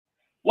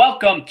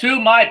Welcome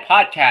to my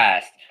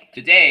podcast.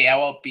 Today I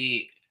will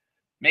be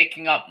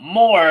making up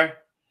more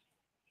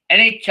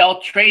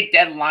NHL trade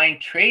deadline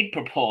trade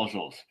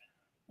proposals.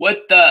 With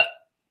the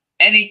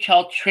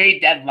NHL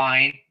trade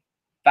deadline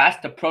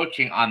fast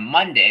approaching on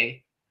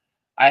Monday,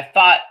 I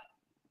thought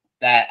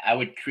that I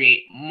would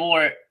create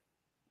more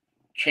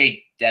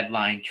trade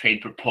deadline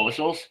trade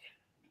proposals.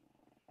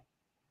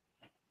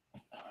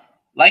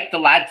 Like the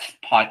last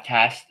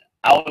podcast,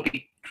 I will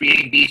be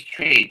creating these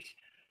trades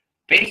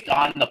based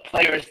on the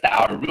players that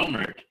are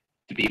rumored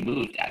to be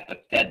moved at the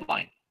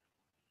deadline.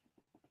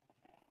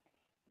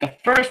 The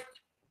first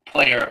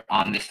player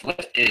on this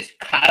list is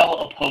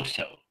Kyle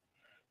Okposo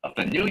of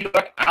the New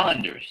York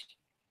Islanders.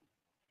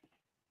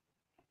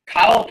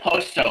 Kyle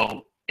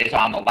Okposo is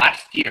on the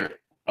last year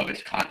of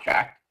his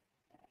contract.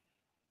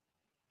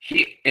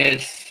 He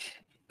is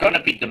going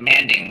to be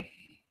demanding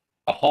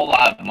a whole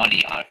lot of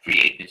money on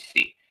free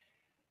agency,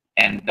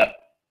 and the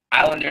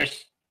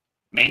Islanders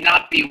may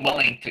not be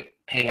willing to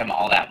pay him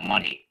all that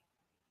money.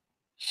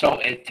 So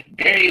it's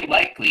very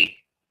likely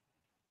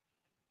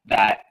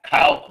that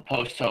Kyle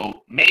Okposo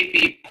may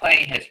be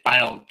playing his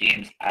final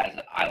games as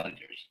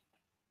Islanders.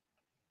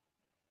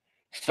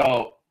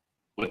 So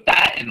with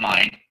that in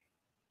mind,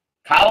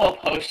 Kyle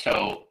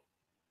Okposo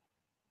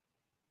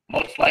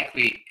most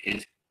likely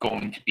is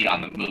going to be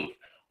on the move,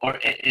 or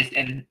it is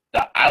in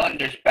the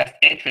Islanders' best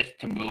interest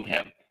to move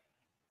him,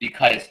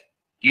 because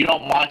you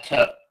don't want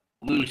to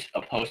lose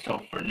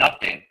Okposo for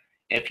nothing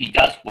if he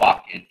does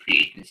walk in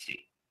free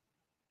agency.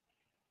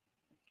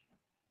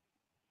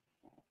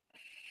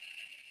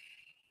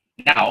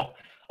 Now,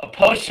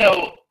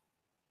 Okposo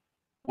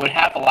would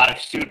have a lot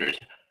of suitors,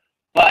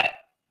 but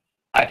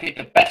I think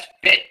the best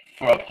fit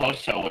for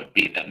Okposo would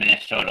be the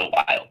Minnesota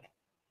Wild.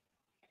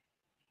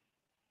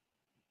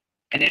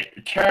 And in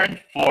return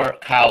for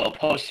Kyle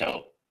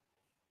Okposo,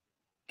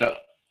 the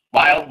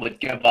Wild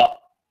would give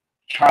up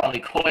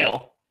Charlie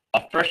Coyle,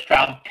 a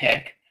first-round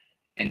pick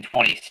in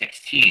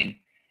 2016,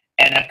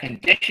 and a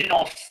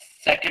conditional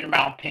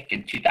second-round pick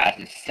in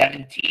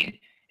 2017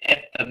 if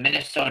the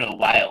Minnesota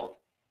Wild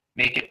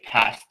make it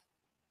past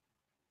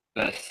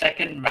the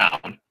second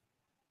round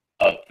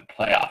of the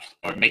playoffs,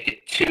 or make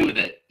it to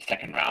the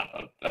second round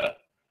of the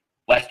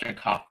Western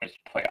Conference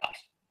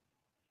playoffs.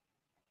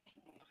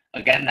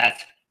 Again,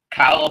 that's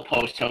Kyle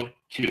Okposo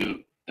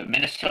to the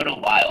Minnesota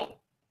Wild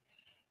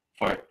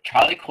for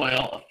Charlie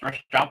Coyle, a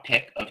first-round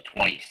pick of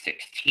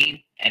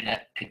 2016, and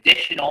a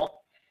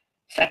conditional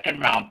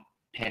second-round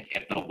pick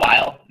if the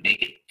Wild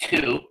make it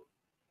to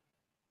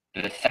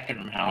the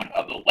second round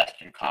of the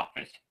Western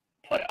Conference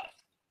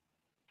playoffs.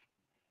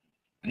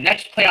 The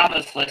next player on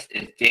this list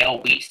is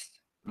Dale Weise,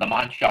 the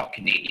Montreal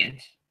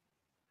Canadiens.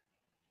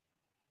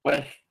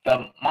 With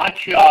the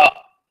Montreal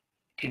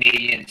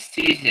Canadiens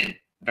season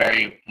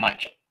very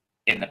much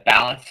in the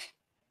balance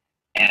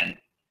and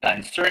the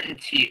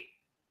uncertainty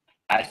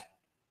as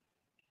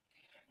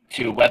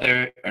to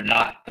whether or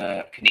not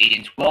the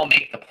Canadiens will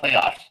make the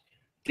playoffs,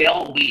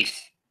 Dale Weise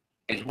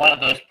is one of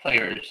those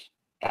players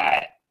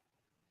that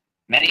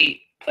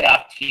many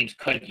playoff teams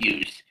could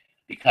use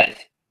because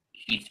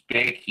he's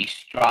big, he's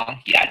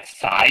strong, he adds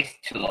size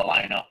to the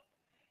lineup,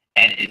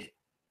 and is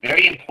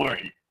very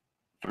important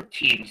for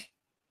teams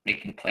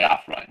making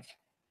playoff runs.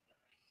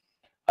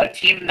 A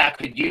team that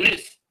could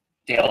use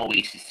Dale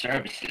Weise's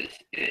services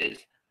is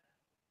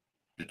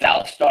the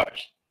Dallas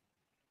Stars.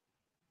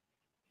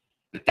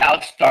 The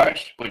Dallas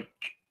Stars would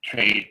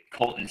trade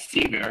Colton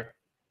Sceviour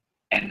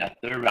and a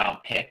third-round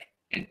pick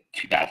in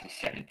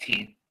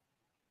 2017.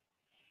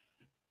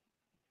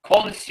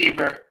 Colton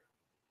Sceviour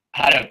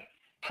had a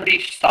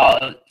pretty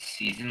solid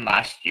season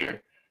last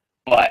year,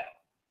 but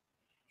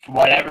for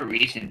whatever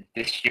reason,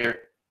 this year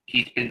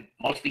he's been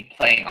mostly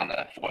playing on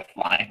the fourth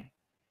line.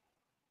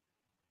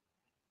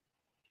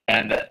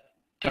 And the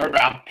third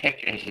round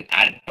pick is an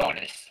added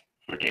bonus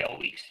for Dale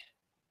Weise.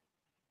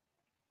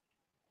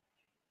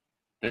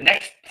 The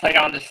next player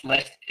on this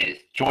list is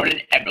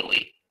Jordan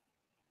Eberle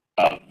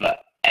of the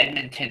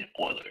Edmonton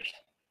Oilers.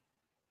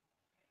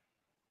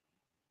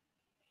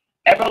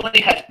 Eberle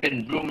has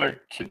been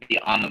rumored to be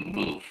on the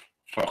move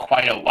for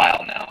quite a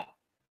while now.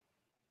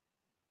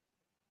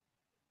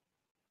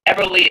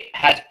 Eberle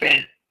has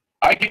been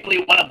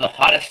arguably one of the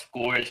hottest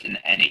scorers in the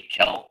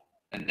NHL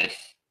in this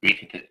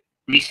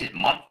recent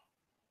month.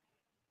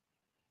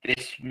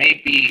 This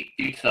may be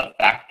due to the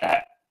fact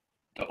that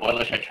the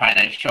Oilers are trying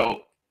to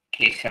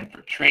showcase him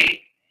for trade,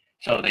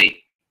 so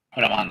they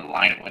put him on the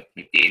line with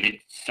McDavid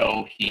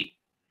so he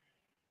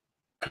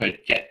could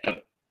get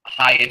the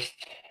highest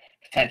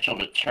potential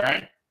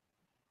return.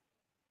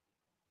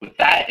 With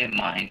that in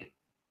mind,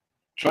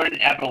 Jordan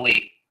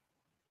Eberle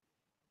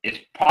is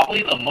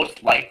probably the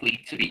most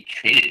likely to be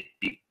traded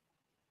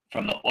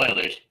from the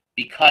Oilers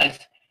because,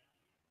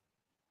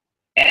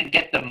 and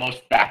get the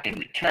most back in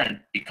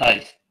return,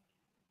 because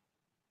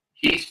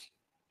he's,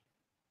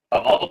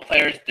 of all the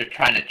players they're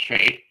trying to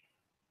trade,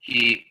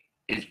 he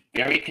is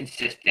very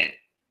consistent.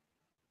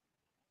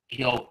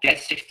 He'll get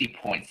 60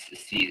 points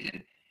this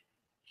season.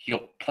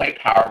 He'll play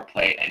power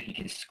play and he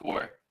can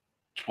score.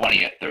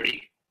 20 or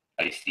 30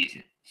 a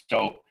season.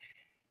 So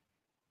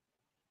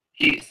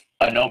he's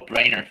a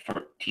no-brainer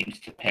for teams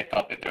to pick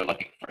up if they're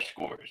looking for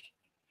scorers.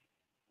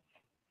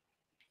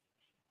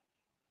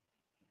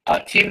 A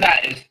team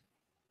that is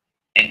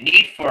in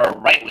need for a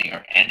right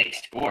winger and a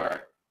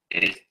scorer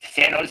is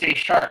San Jose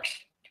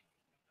Sharks.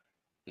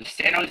 The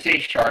San Jose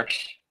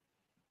Sharks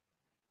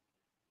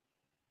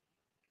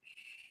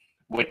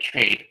would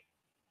trade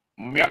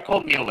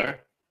Mirco Mueller,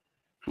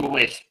 who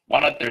is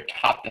one of their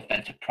top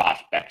defensive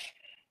prospects.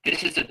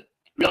 This is a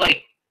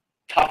really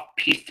tough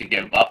piece to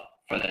give up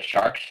for the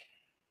Sharks,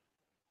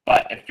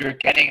 but if you're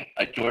getting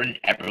a Jordan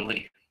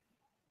Eberle,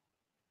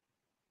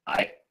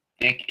 I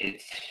think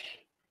it's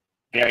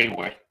very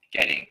worth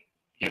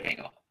giving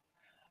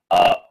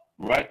up.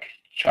 Rourke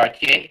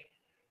Chartier,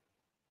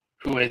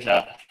 who is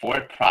a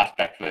forward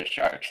prospect for the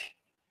Sharks,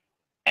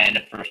 and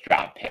a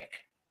first-round pick.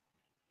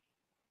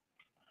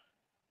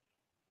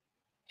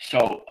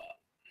 So,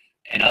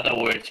 in other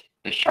words,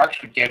 the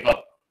Sharks would give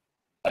up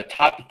a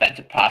top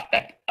defensive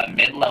prospect, a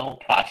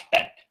mid-level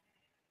prospect,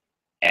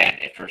 and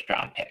a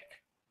first-round pick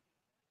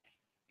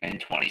in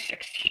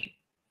 2016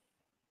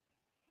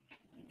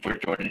 for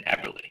Jordan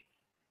Eberle,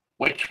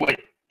 which would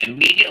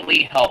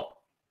immediately help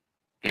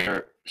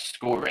their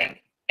scoring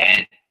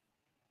and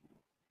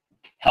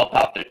help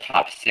out their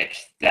top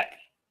six depth.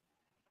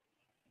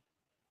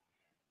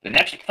 The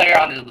next player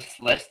on this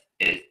list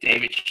is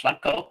David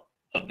Schlemko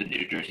of the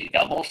New Jersey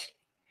Devils.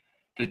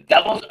 The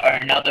Devils are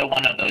another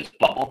one of those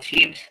bubble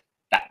teams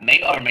that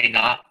may or may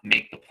not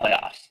make the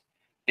playoffs.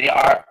 They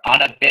are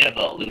on a bit of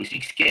a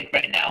losing skid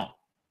right now.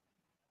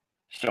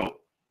 So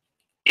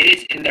it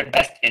is in their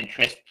best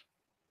interest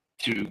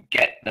to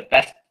get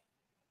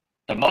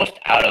the most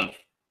out of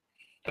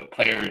the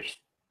players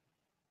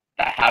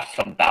that have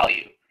some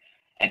value.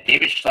 And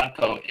David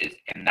Schlemko is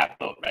in that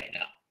boat right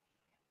now.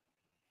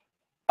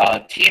 A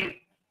team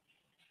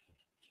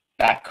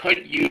that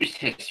could use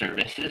his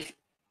services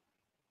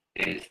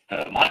is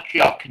the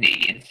Montreal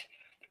Canadiens.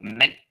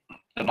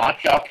 The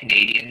Montreal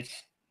Canadiens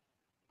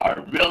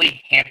are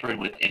really hampered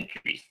with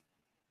injuries.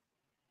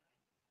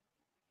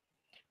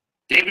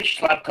 David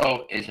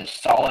Schlemko is a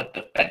solid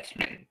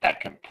defenseman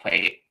that can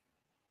play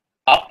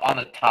up on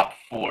the top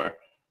four,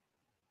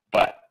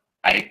 but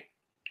I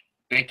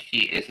think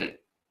he is a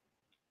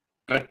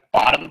good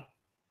bottom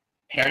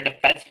pair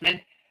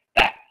defenseman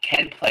that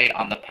can play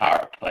on the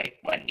power play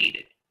when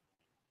needed.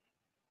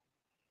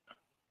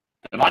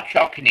 The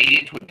Montreal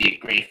Canadiens would be a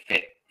great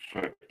fit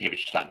for David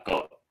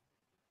Schlemko,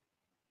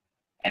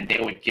 and they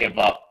would give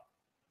up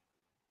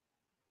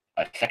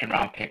a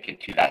second-round pick in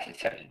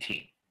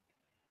 2017.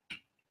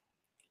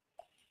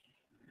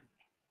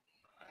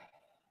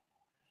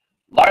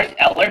 Lars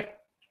Eller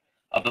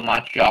of the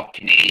Montreal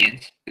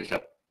Canadiens is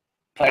a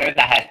player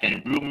that has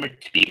been rumored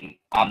to be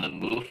on the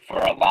move for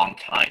a long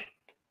time.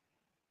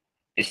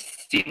 It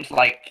seems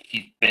like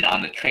he's been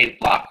on the trade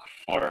block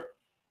for,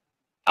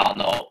 I don't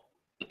know,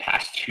 the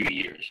past 2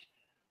 years,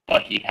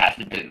 but he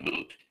hasn't been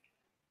moved.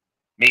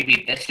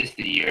 Maybe this is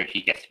the year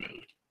he gets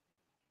moved.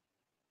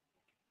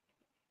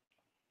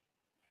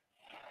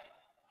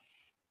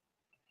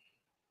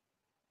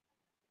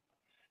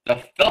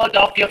 The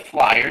Philadelphia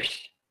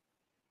Flyers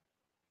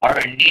are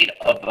in need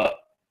of a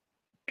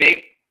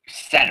big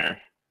center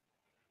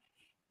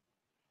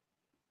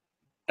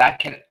that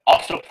can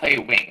also play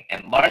wing,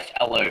 and Lars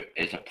Eller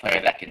is a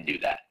player that can do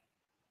that.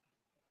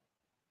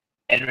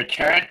 In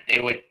return,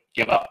 they would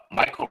give up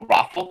Michael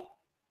Raffl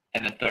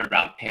and the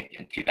third-round pick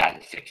in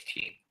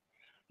 2016.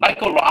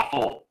 Michael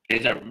Raffl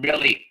is a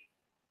really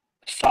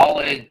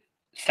solid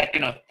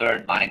second or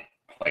third line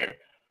player,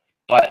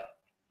 but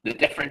the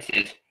difference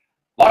is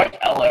Lars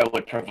Eller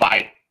would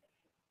provide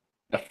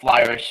the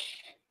Flyers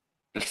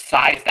the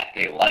size that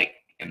they like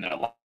in their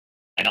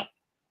lineup.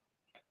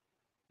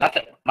 Not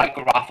that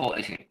Michael Raffl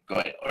isn't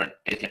good or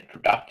isn't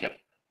productive,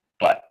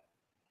 but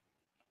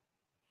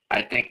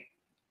I think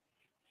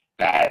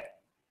that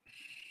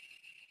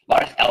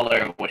Lars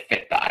Eller would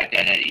fit the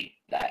identity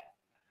that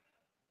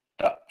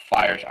the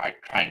Flyers are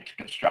trying to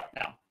construct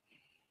now.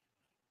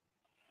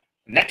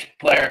 The next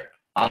player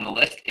on the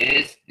list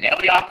is Nail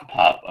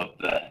Yakupov of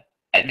the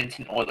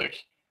Edmonton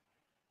Oilers.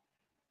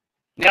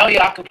 Nail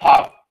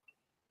Yakupov,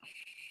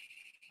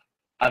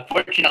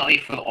 unfortunately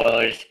for the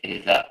Oilers,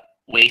 is a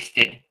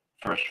wasted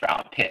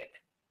first-round pick.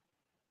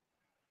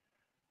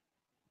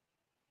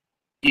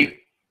 You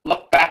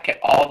look back at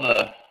all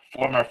the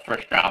former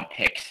first-round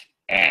picks,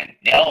 and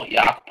Nail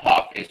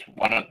Yakupov is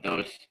one of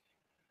those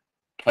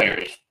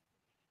players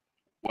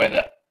where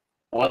the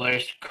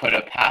Oilers could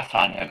have passed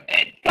on him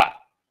and got,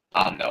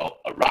 I don't know,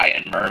 a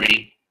Ryan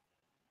Murray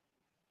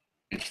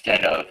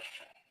instead of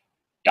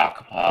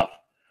Yakupov,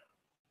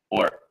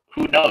 or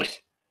who knows,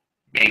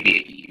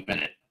 maybe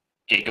even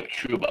Jacob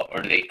Trouba,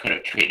 or they could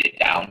have traded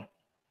down.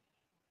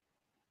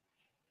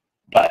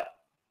 But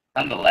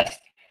nonetheless,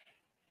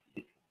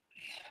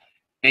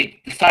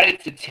 they decided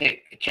to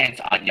take a chance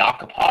on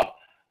Yakupov,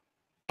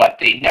 but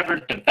they never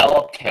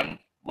developed him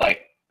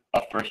like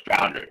a first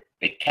rounder.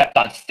 They kept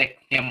on sticking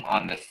him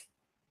on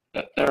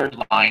the third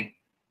line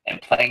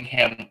and playing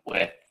him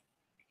with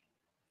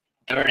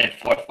third and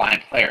fourth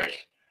line players,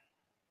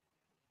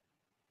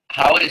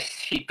 how is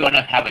he going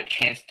to have a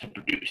chance to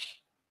produce?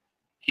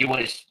 He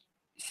was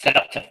set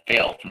up to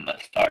fail from the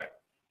start.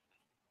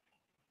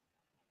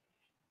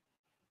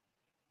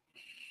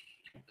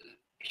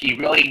 He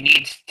really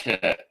needs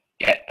to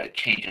get a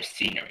change of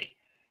scenery.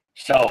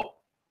 So,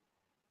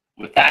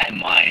 with that in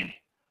mind,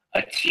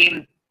 a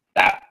team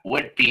that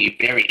would be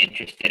very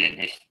interested in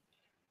his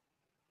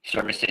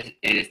services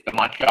is the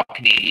Montreal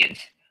Canadiens,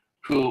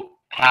 who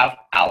have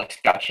Alex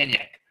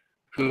Galchenyuk,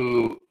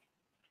 who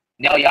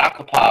Neil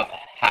Yakupov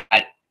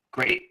had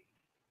great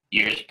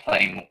years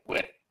playing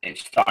with in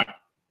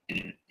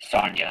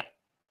Sarnia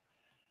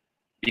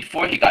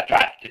before he got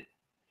drafted.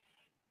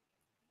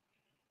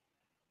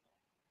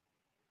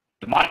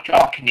 The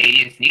Montreal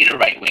Canadiens need a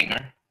right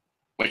winger,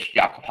 which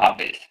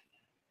Yakupov is,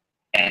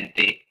 and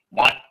they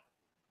want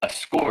a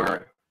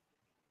scorer,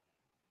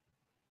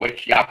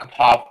 which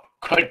Yakupov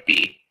could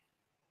be,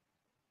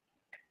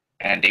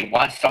 and they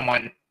want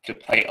someone to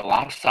play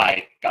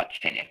alongside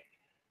Galchenyuk.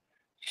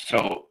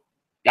 So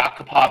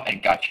Yakupov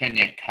and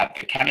Galchenyuk have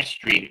the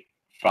chemistry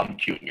from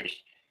juniors,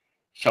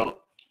 so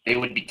they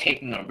would be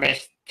taking a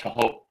risk to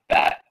hope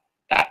that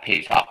that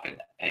pays off at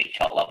the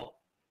NHL level.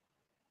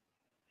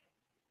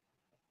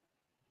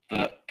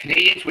 The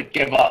Canadiens would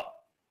give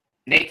up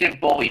Nathan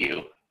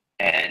Beaulieu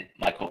and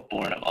Michael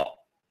Bournival.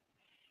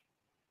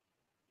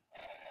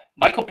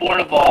 Michael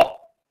Bournival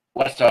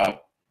was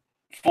a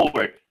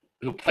forward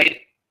who played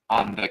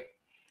on the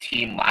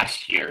team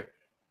last year.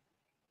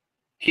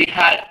 He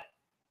had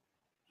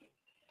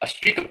a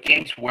streak of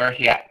games where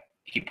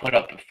he put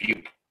up a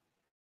few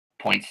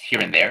points here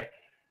and there,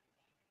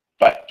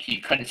 but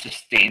he couldn't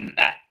sustain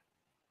that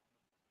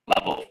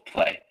level of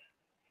play.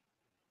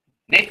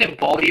 Nathan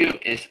Beaulieu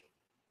is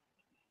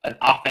an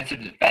offensive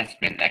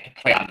defenseman that can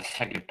play on the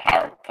second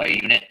power play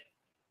unit.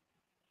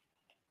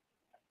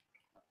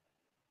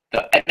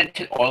 The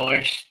Edmonton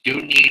Oilers do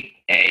need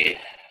a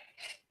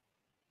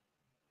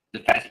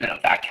defenseman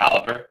of that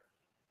caliber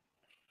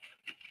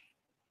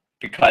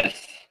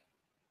because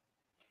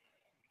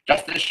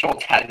Justin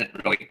Schultz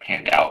hasn't really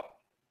panned out.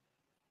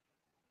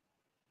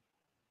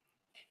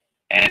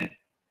 And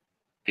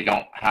they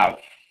don't have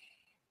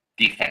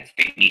defense.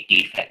 They need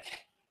defense.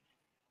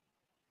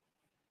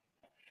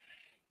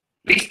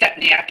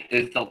 Stempniak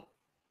is the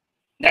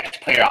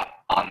next player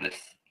on this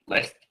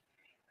list.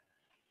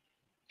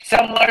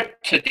 Similar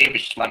to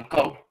David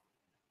Schlemko,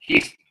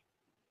 he's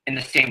in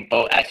the same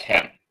boat as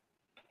him.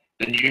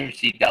 The New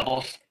Jersey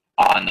Devils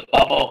on the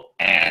bubble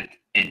and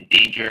in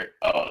danger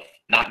of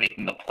not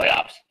making the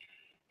playoffs.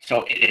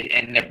 So it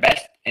is in their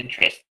best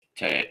interest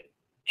to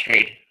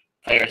trade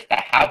players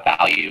that have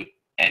value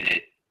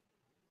and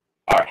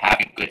are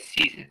having good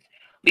seasons.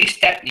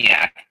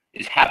 Stempniak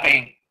is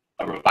having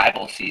a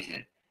revival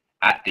season.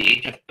 At the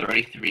age of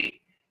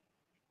 33,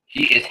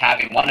 he is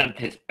having one of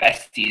his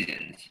best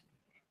seasons,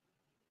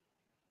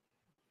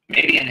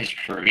 maybe in his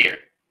career.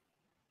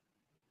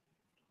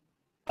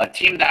 A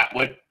team that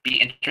would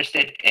be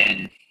interested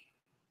in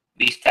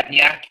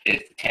Stempniak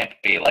is the Tampa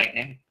Bay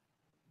Lightning.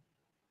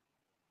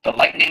 The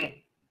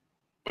Lightning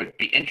would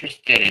be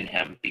interested in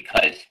him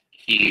because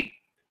he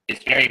is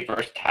very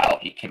versatile.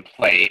 He can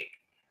play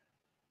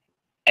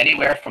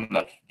anywhere from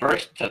the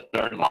first to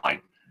third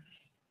line.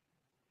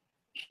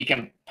 He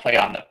can play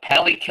on the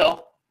penalty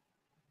kill,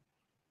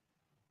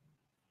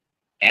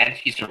 and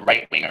he's a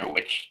right winger,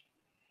 which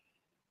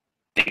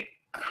they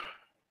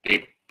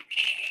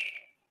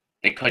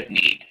could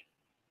need.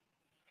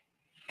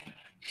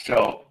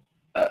 So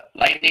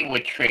Lightning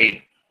would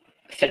trade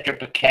Cedric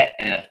Paquette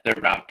and a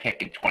third-round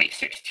pick in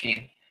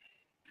 2016.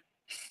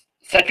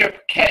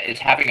 Cedric Paquette is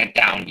having a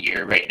down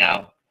year right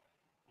now,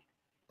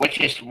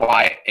 which is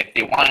why if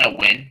they want to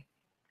win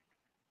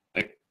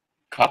the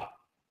cup,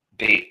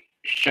 they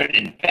should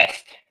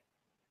invest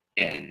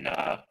in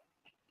a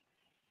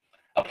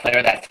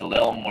player that's a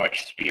little more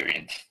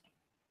experienced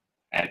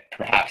and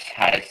perhaps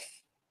has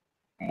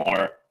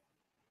more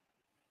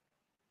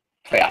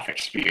playoff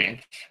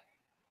experience.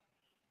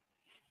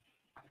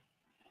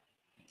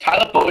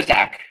 Tyler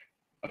Bozak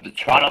of the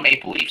Toronto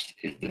Maple Leafs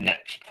is the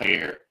next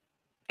player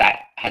that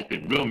has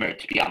been rumored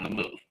to be on the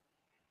move.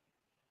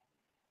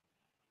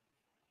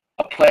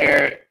 A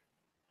player,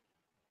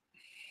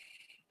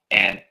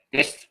 and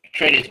this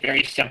trade is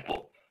very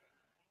simple.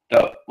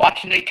 The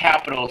Washington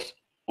Capitals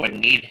would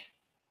need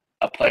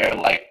a player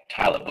like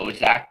Tyler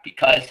Bozak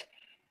because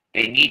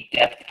they need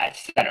depth at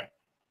center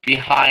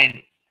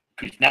behind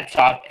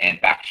Kuznetsov and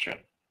Backstrom.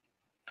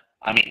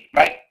 I mean,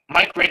 right?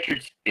 Mike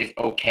Richards is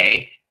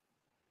okay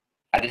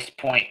at this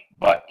point,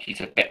 but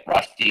he's a bit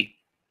rusty.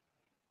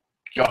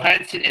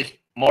 Johansson is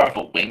more of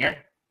a winger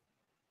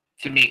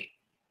to me.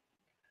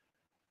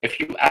 If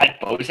you add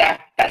Bozak,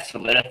 that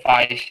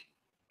solidifies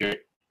your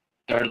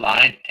third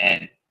line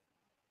and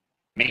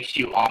makes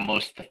you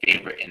almost the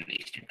favorite in the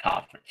Eastern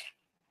Conference.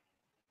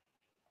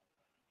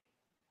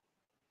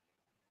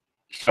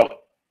 So,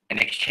 in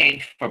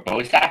exchange for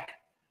Bozak,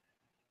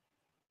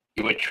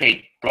 you would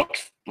trade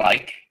Brooks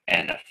Laich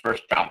and a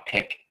first-round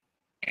pick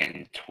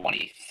in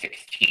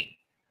 2016.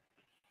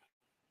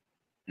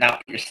 Now,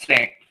 you're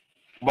saying,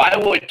 why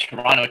would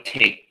Toronto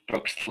take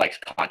Brooks Laich's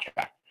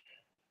contract?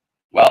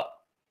 Well,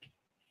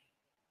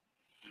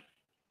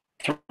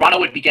 Toronto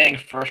would be getting a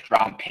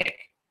first-round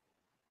pick,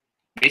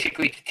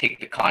 basically to take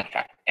the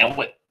contract. And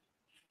with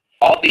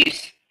all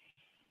these,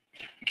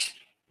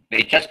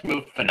 they just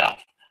moved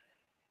enough.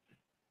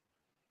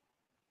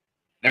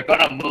 They're going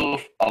to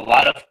move a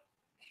lot of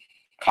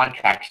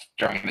contracts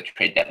during the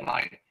trade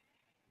deadline.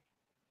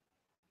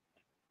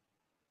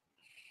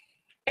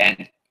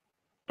 And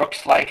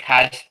Brooks Laich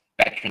has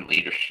veteran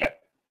leadership.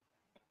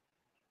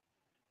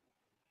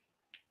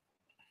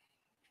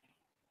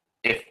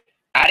 If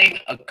adding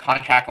a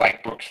contract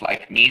like Brooks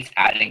Laich means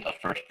adding a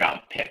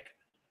first-round pick,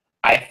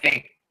 I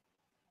think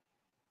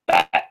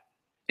that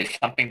is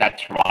something that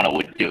Toronto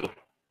would do,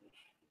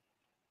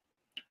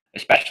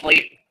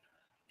 especially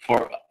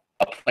for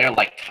a player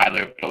like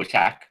Tyler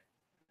Bozak,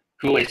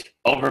 who is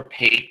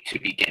overpaid to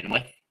begin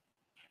with.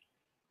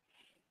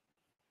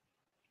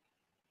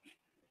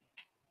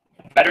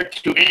 Fedor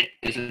Tyutin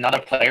is another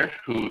player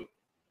who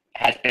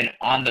has been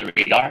on the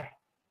radar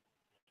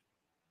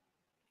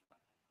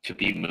to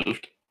be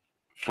moved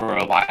for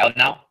a while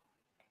now.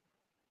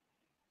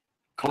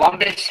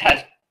 Columbus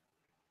has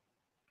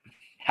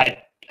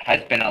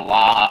been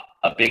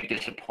a big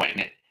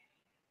disappointment.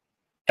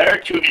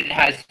 Fedor Tyutin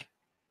has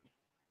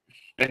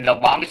been the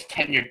longest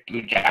tenured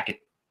Blue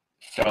Jacket,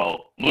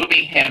 so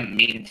moving him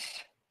means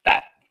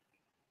that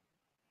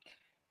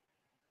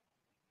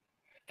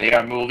they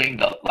are moving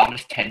the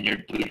longest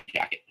tenured Blue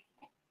Jacket.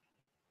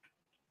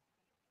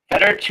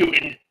 Fedor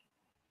Tyutin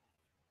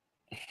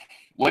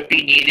would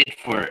be needed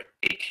for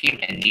a team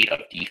in need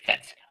of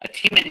defense. A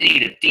team in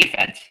need of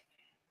defense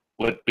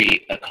would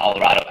be the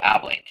Colorado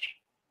Avalanche,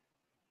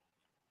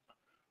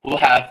 who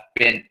have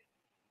been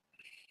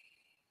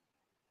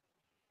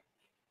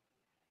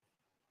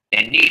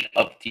in need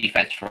of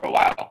defense for a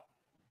while.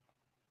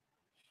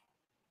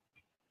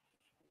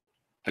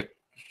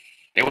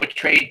 They would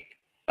trade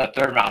a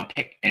third-round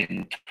pick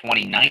in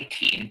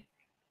 2019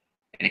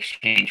 in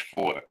exchange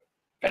for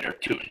Fedor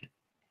Tyutin.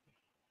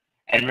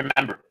 And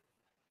remember,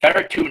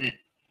 Fedor Tyutin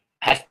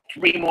has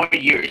 3 more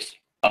years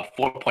of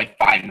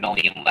 $4.5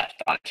 million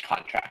left on his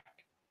contract.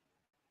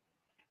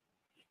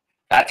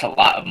 That's a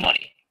lot of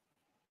money.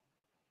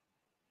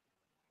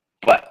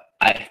 But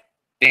I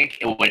think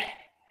it would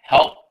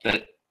help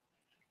the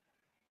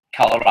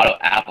Colorado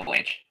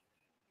Avalanche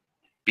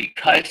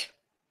because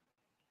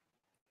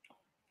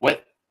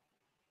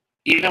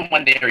even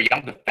when their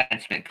young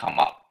defensemen come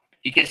up,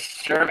 he can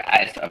serve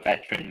as a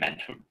veteran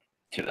mentor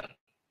to them.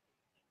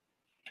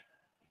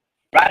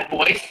 Brad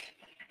Boyce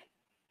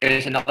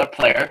is another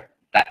player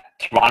that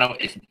Toronto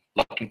is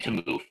looking to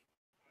move.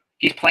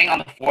 He's playing on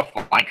the 4th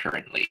line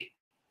currently.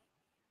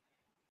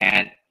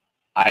 And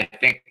I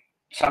think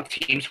some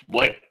teams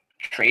would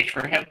trade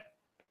for him.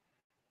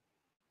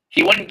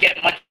 He wouldn't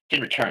get much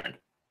in return,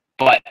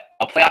 but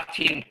a playoff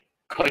team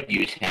could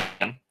use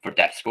him for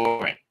depth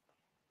scoring.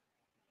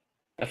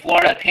 The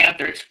Florida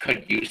Panthers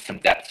could use some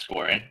depth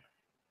scoring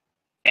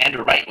and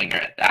a right winger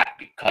at that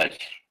because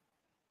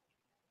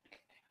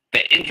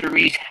the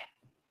injuries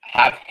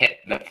have hit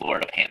the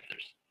Florida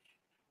Panthers.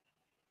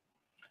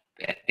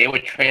 They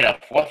would trade a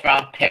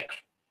 4th-round pick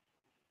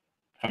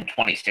from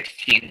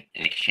 2016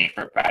 in exchange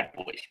for Brad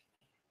Boyce.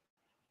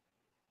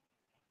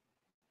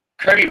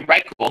 Kirby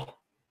Reichel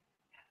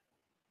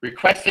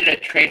requested a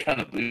trade from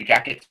the Blue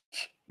Jackets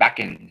back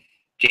in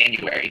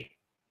January.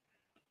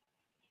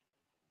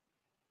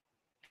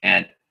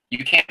 And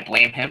you can't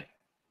blame him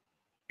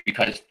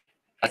because,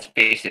 let's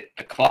face it,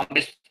 the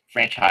Columbus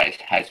franchise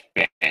has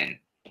been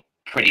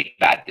pretty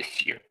bad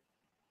this year.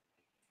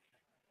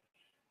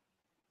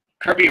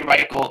 Kirby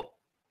Reichel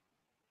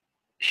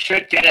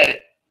should get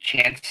a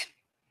chance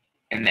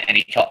in the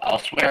NHL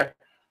elsewhere.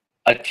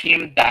 A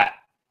team that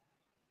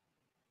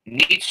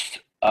needs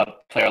a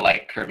player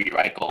like Kirby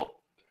Reichel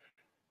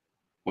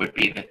would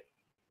be the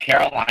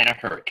Carolina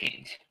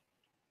Hurricanes.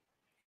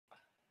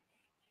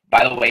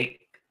 By the way,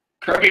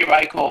 Kirby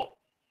Reichel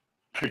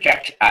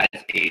projects as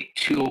a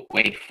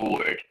 2-way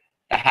forward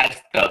that has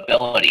the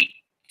ability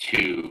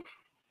to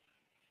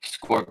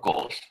score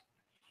goals.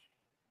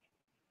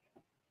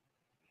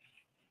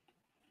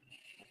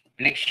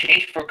 In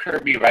exchange for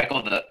Kirby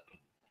Reichel, the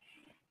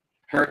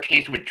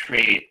Hurricanes would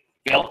trade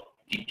Phil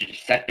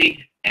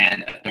DiGiuseppe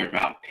and a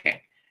 3rd-round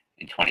pick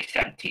in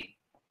 2017.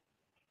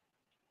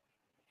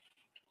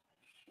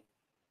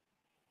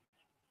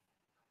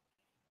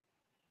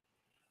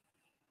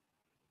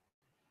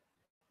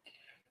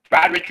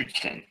 Brad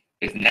Richardson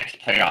is the next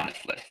player on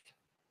this list.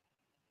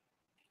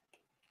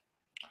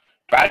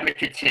 Brad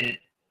Richardson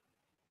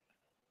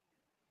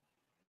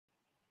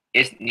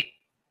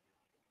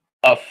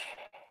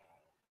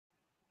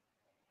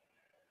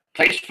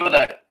plays for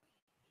the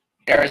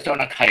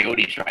Arizona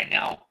Coyotes right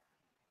now.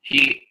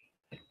 He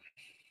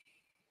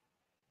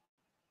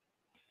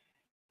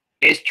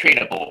is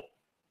tradable,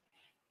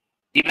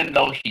 even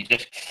though he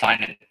just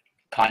signed a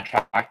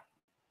contract.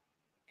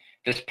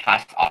 this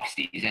past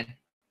offseason.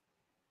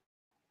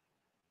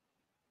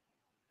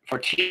 For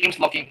teams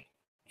looking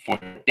for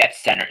depth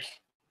centers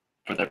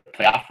for their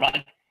playoff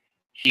run,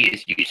 he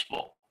is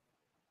useful.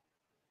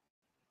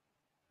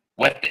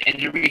 With the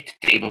injury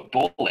to David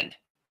Boland,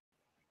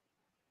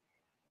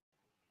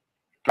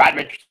 Brad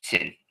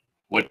Richardson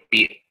would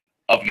be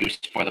of use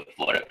for the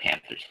Florida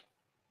Panthers.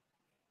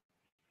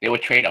 They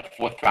would trade a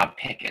 4th-round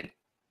pick in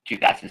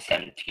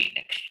 2017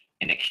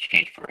 in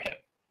exchange for him.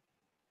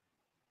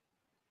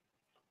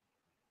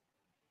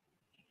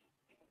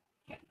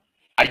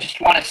 I just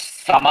want to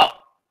sum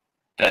up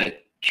the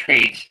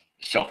trades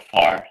so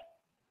far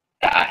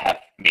that I have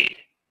made.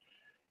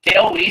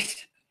 Dale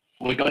Weiss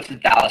would go to the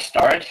Dallas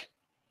Stars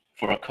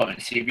for a Colton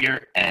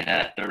Sceviour and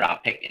a 3rd-round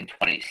pick in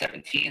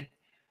 2017.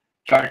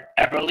 Jordan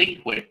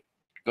Eberle would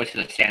go to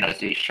the San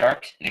Jose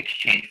Sharks in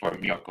exchange for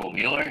Mirco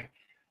Mueller,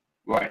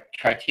 Rourke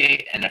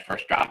Chartier, and a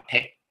 1st-round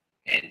pick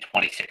in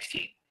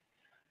 2016.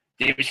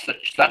 David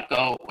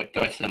Schlemko would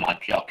go to the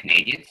Montreal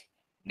Canadiens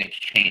in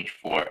exchange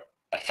for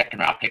a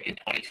 2nd-round pick in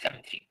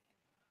 2017.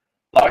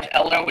 Lars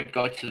Eller would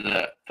go to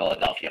the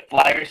Philadelphia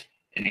Flyers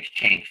in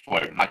exchange for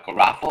Michael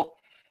Raffl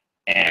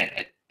and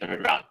a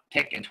 3rd-round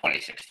pick in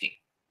 2016.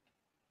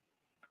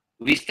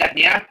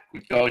 Stempniak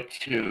would go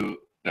to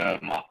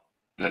the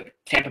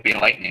Tampa Bay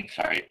Lightning,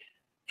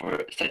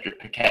 for Cedric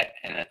Paquette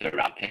and a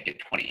 3rd-round pick in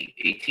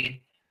 2018.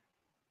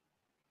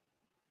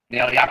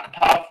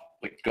 Yakupov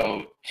would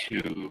go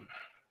to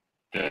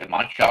the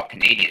Montreal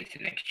Canadiens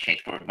in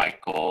exchange for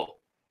Michael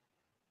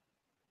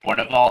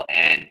Bournival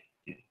and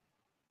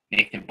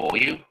Nathan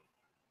Beaulieau.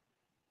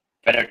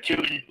 Fedor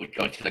Tyutin would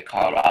go to the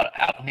Colorado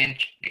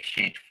Avalanche in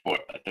exchange for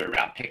a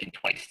 3rd-round pick in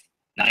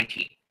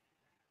 2019.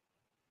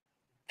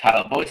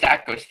 Tyler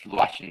Bozak goes to the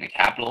Washington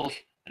Capitals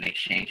in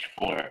exchange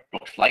for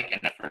Brooks Laich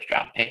and a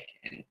 1st-round pick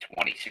in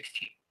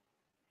 2016.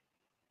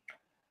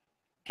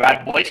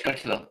 Brad Boyce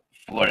goes to the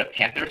Florida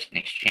Panthers in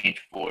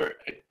exchange for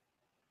a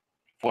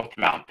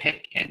 4th-round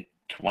pick in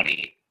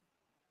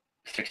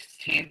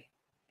 2016.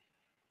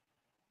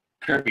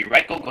 Kirby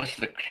Reichel goes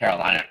to the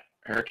Carolina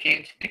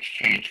Hurricanes in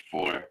exchange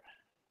for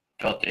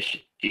Phil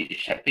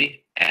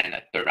DiGiuseppe and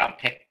a 3rd-round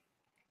pick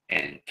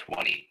in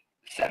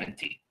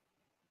 2017.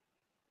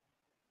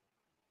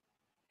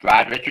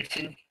 Brad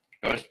Richardson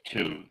goes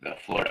to the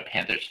Florida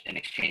Panthers in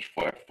exchange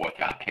for a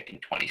 4th-round pick in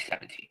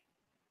 2017.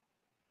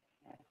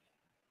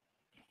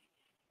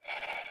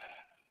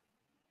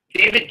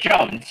 David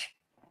Jones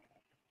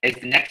is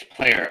the next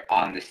player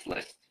on this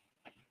list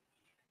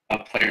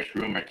of players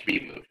rumored to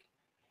be moved.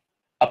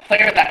 A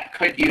player that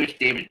could use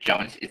David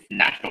Jones is the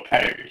Nashville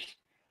Predators.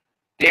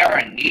 They are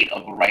in need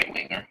of a right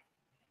winger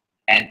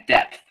and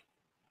depth.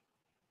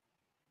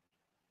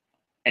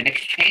 In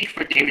exchange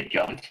for David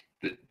Jones,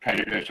 the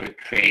Predators would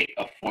trade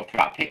a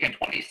 4th-round pick in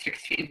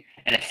 2016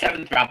 and a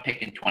 7th-round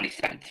pick in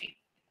 2017.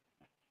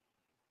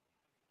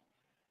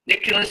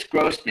 Nicholas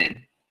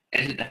Grossman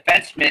is a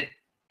defenseman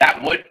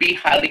that would be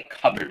highly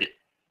coveted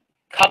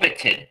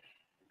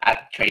at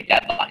the trade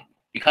deadline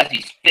because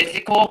he's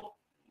physical,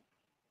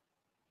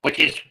 which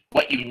is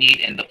what you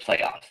need in the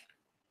playoffs.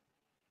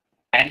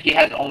 And he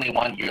has only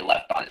 1 year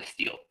left on his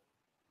deal,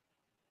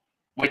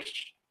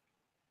 which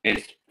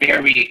is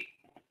very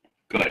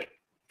good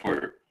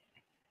for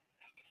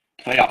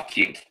playoff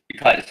teams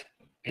because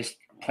as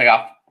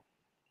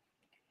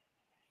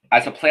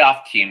a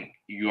playoff team,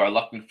 you are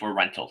looking for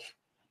rentals.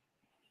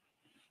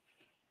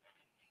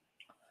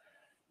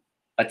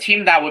 A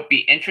team that would be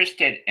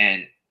interested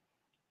in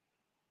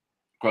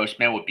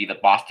Grossman would be the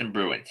Boston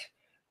Bruins.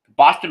 The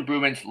Boston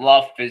Bruins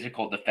love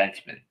physical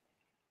defensemen,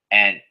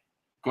 and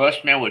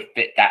Grossman would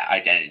fit that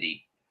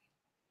identity.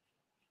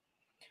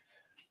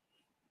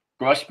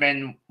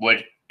 Grossman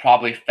would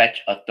probably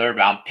fetch a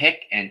 3rd-round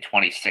pick in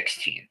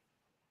 2016.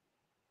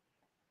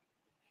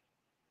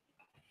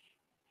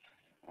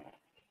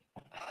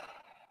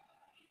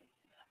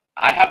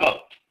 I have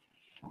a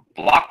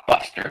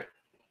blockbuster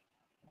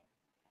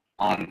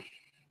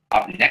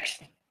up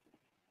next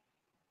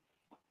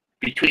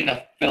between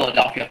the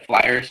Philadelphia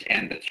Flyers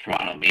and the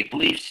Toronto Maple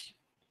Leafs.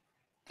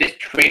 This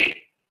trade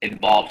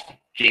involves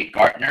Jake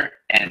Gardiner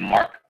and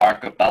Mark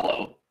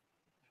Arcobello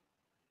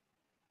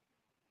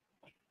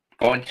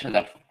going to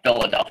the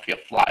Philadelphia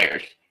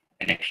Flyers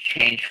in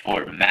exchange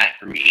for Matt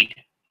Reed,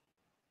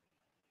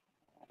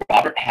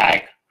 Robert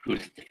Hagg,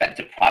 who's a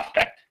defensive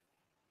prospect,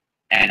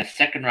 and a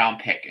 2nd-round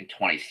pick in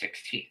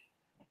 2016.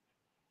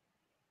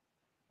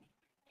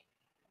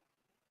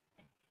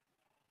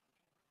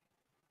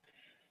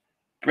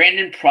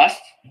 Brandon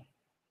Prust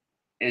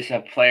is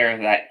a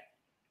player that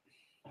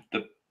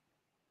the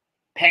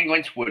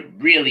Penguins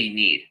would really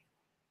need.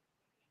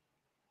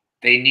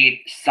 They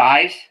need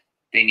size,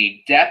 they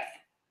need depth,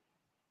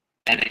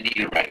 and they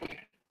need a right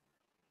winger.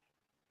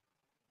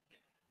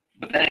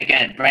 But then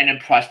again, Brandon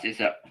Prust is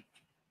a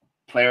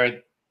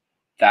player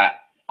that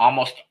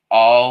almost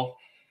all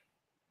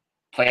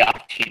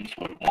playoff teams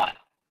would want.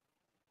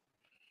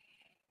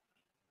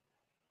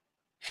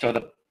 So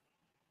the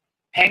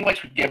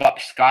Penguins would give up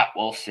Scott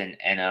Wilson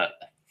and a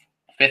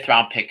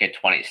 5th-round pick in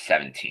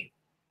 2017.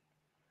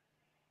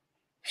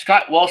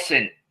 Scott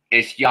Wilson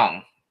is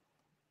young,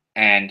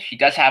 and he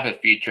does have a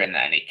future in the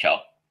NHL.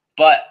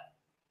 But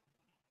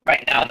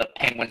right now, the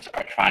Penguins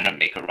are trying to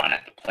make a run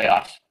at the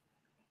playoffs.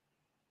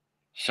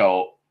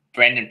 So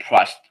Brandon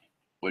Prust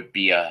would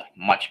be a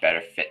much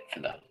better fit for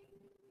them.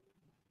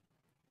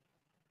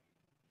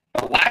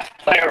 The last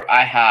player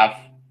I have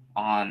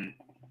on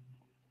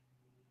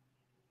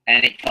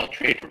NHL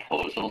trade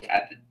proposals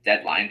at the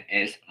deadline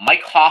is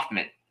Mike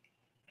Hoffman.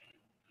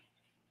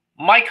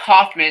 Mike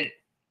Hoffman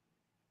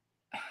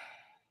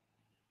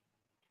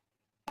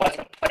was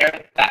a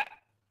player that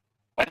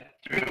went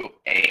through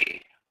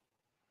a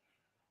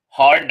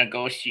hard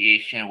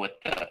negotiation with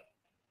the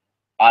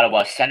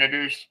Ottawa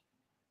Senators,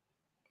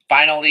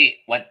 finally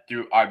went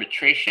through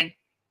arbitration,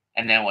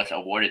 and then was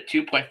awarded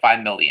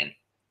 $2.5 million.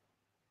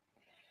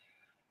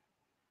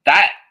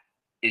 That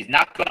is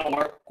not going to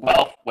work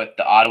well with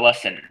the Ottawa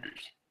Senators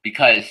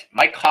because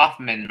Mike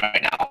Hoffman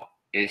right now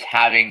is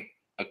having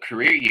a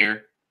career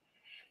year,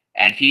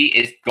 and he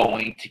is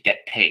going to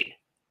get paid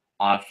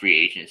on free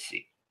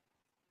agency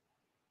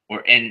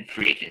or in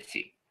free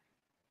agency.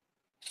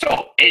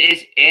 So it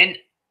is in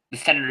the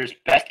Senators'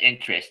 best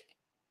interest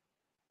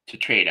to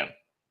trade him,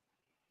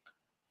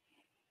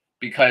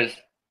 because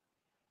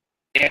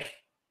if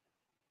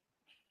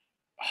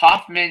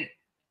Hoffman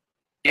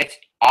gets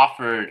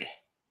offered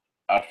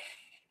a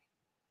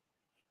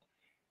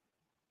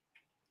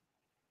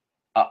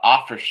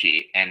offer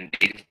sheet and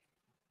they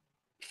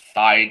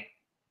decide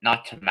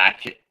not to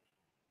match it,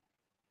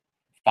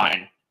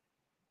 fine,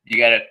 you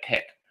get a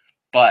pick.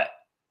 But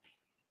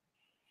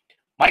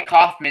Mike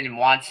Hoffman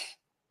wants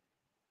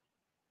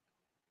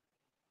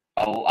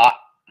a lot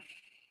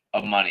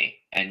of money,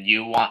 and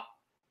you want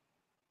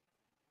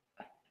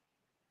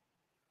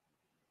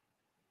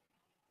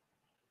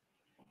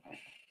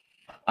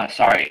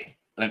sorry,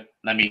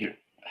 let me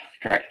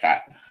correct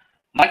that.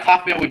 Mike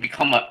Hoffman would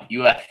become a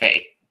UFA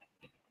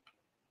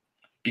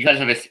because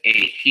of his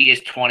age. He is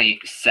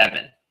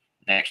 27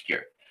 next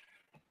year.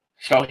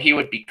 So he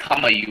would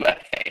become a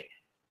UFA,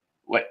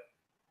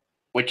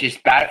 which is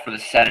bad for the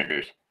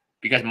Senators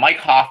because Mike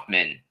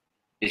Hoffman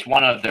is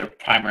one of their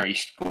primary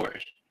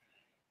scorers.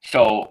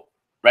 So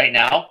right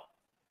now,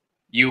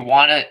 you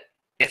want to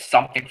get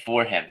something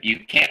for him. You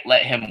can't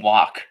let him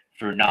walk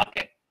for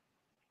nothing.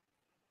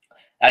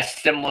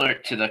 That's similar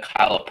to the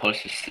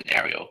Okposo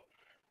scenario.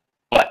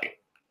 But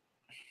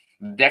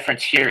the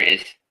difference here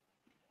is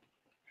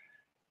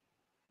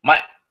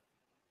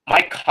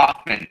Mike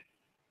Hoffman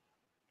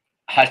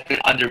has been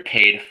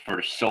underpaid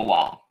for so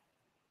long.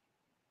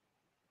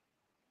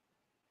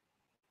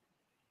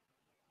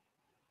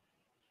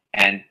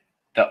 And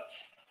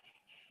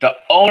the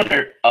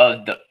owner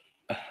of the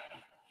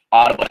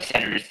Ottawa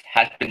Senators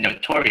has been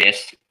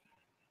notorious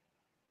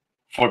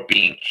for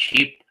being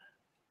cheap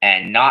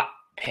and not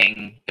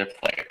paying their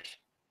players.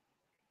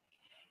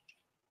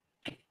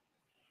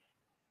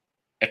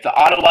 If the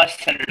Ottawa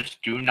Senators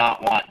do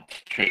not want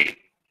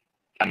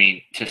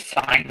to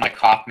sign Mike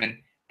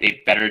Hoffman,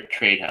 they better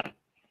trade him,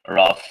 or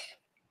else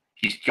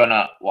he's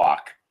gonna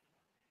walk.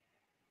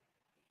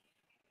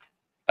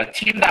 A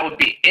team that would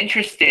be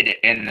interested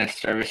in the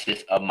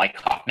services of Mike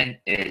Hoffman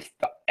is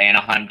the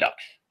Anaheim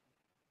Ducks.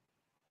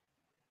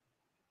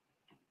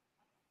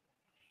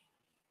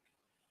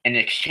 In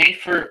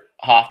exchange for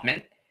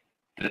Hoffman,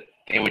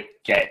 they would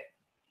get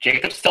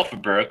Jacob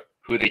Silfverberg,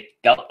 who they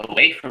dealt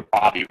away for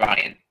Bobby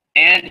Ryan,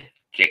 and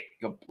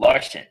Jacob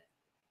Larson.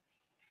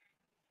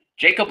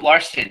 Jacob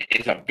Larson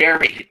is a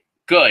very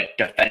good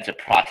defensive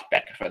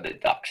prospect for the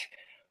Ducks,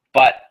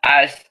 but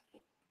as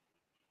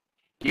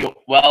you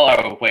well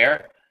are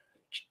aware,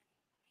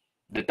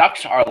 the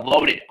Ducks are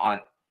loaded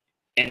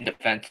in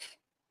defense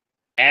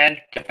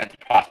and defensive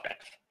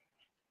prospects,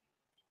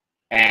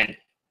 and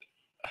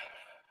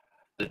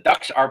the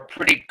Ducks are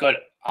pretty good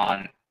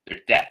on their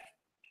depth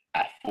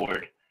at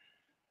forward.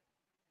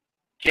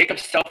 Jacob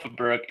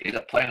Silfverberg is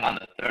playing on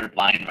the third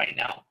line right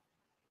now,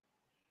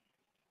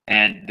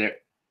 and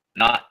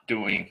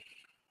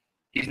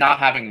he's not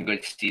having a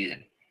good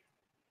season.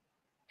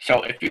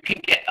 So if you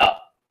can get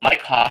up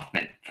Mike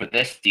Hoffman for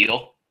this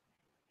deal,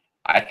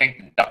 I think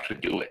the Ducks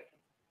would do it.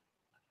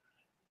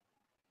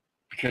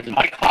 Because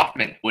Mike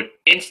Hoffman would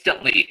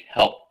instantly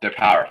help their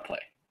power play.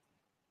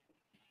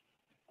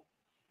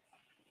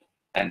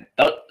 And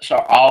those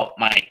are all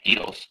my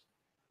deals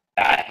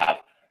that I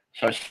have.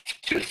 So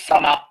to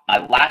sum up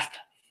my last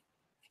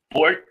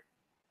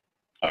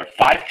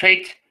 5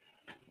 trades,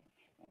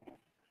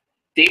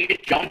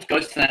 David Jones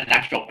goes to the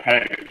Nashville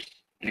Predators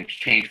in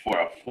exchange for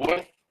a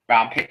 4th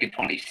round pick in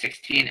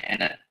 2016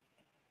 and a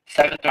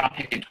 7th round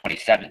pick in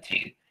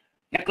 2017.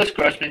 Nicholas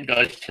Grossman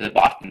goes to the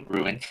Boston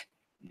Bruins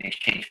in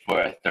exchange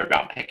for a 3rd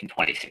round pick in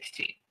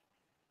 2016.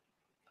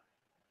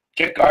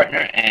 Jake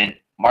Gardner and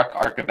Mark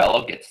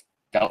Arcabello gets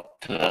dealt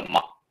to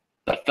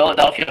the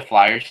Philadelphia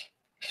Flyers,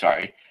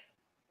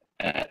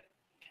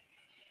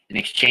 in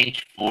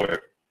exchange for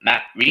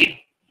Matt Reed,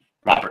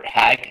 Robert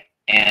Hagg,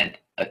 and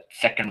a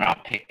 2nd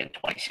round pick in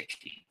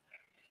 2016.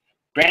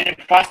 Brandon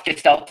Prust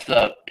gets dealt to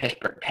the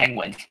Pittsburgh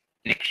Penguins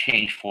in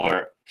exchange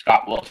for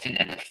Scott Wilson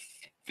and a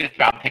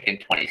 5th-round pick in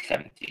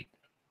 2017.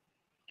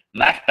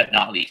 Last but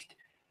not least,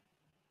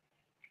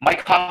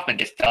 Mike Hoffman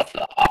just fell to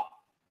the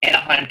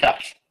Anaheim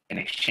Ducks in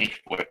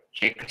exchange for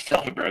Jacob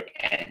Silfverberg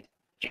and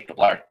Jacob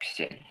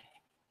Larson.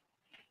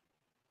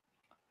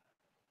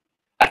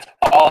 That's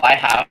all I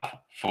have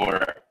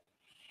for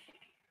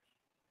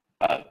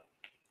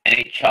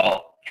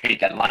NHL trade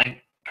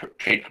deadline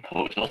trade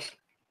proposals.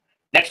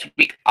 Next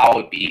week, I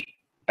will be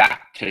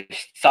back to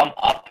sum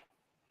up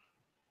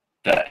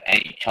the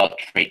NHL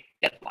trade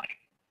deadline.